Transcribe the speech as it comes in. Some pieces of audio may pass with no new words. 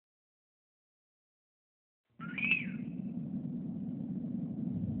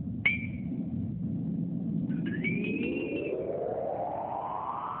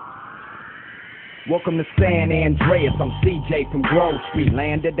Welcome to San Andreas, I'm CJ from Grove Street.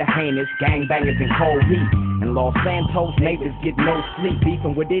 Land of the heinous, gangbangers and cold heat. In Los Santos, neighbors get no sleep.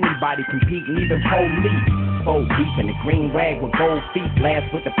 Beefing with anybody, competing, even police. Fold deep in the green rag with gold feet.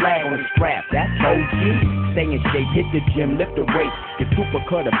 Blast with the flag on the strap, that's OG. Stay in shape, hit the gym, lift the weight. Your super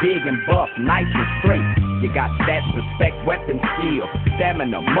cutter big and buff, nice and straight. You got stats, respect, weapon, skill.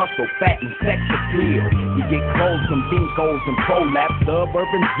 Stamina, muscle, fat, and sex appeal. You get clothes from Binkos and prolapse.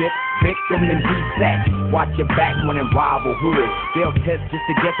 Suburban zip, victim and D-sack. Watch your back when in rival hood. They'll test just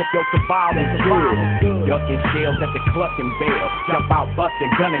to guess if your survival's good. Ducking shells at the clucking bell. Jump out, busting,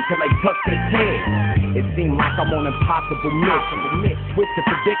 gunning till they tuck their tail. It seems like I'm on impossible mission. Switch the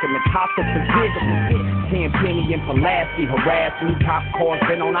predicament, hostile position. 10 Penny and Pulaski harass me. Cop cars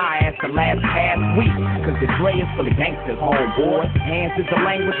been on our ass the last past week. Cause the Dre is for the gangsters, homeboy. Hands is the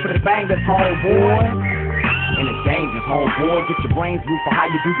language for the bangers, homeboy. And it's dangerous, homeboy. Get your brains blue for how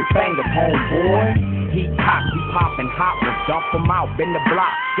you do your fingers, homeboy. Heat cock, we poppin' hot ones, dump them out, bend the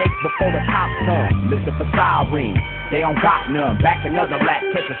block, shake before the cops come. Listen for sirens, they don't got none. Back another lap,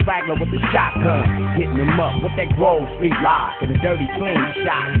 catch a straggler with the shotgun. Hitting them up with that Grove Street lie, and a dirty clean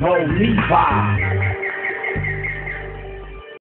shot, no Levi.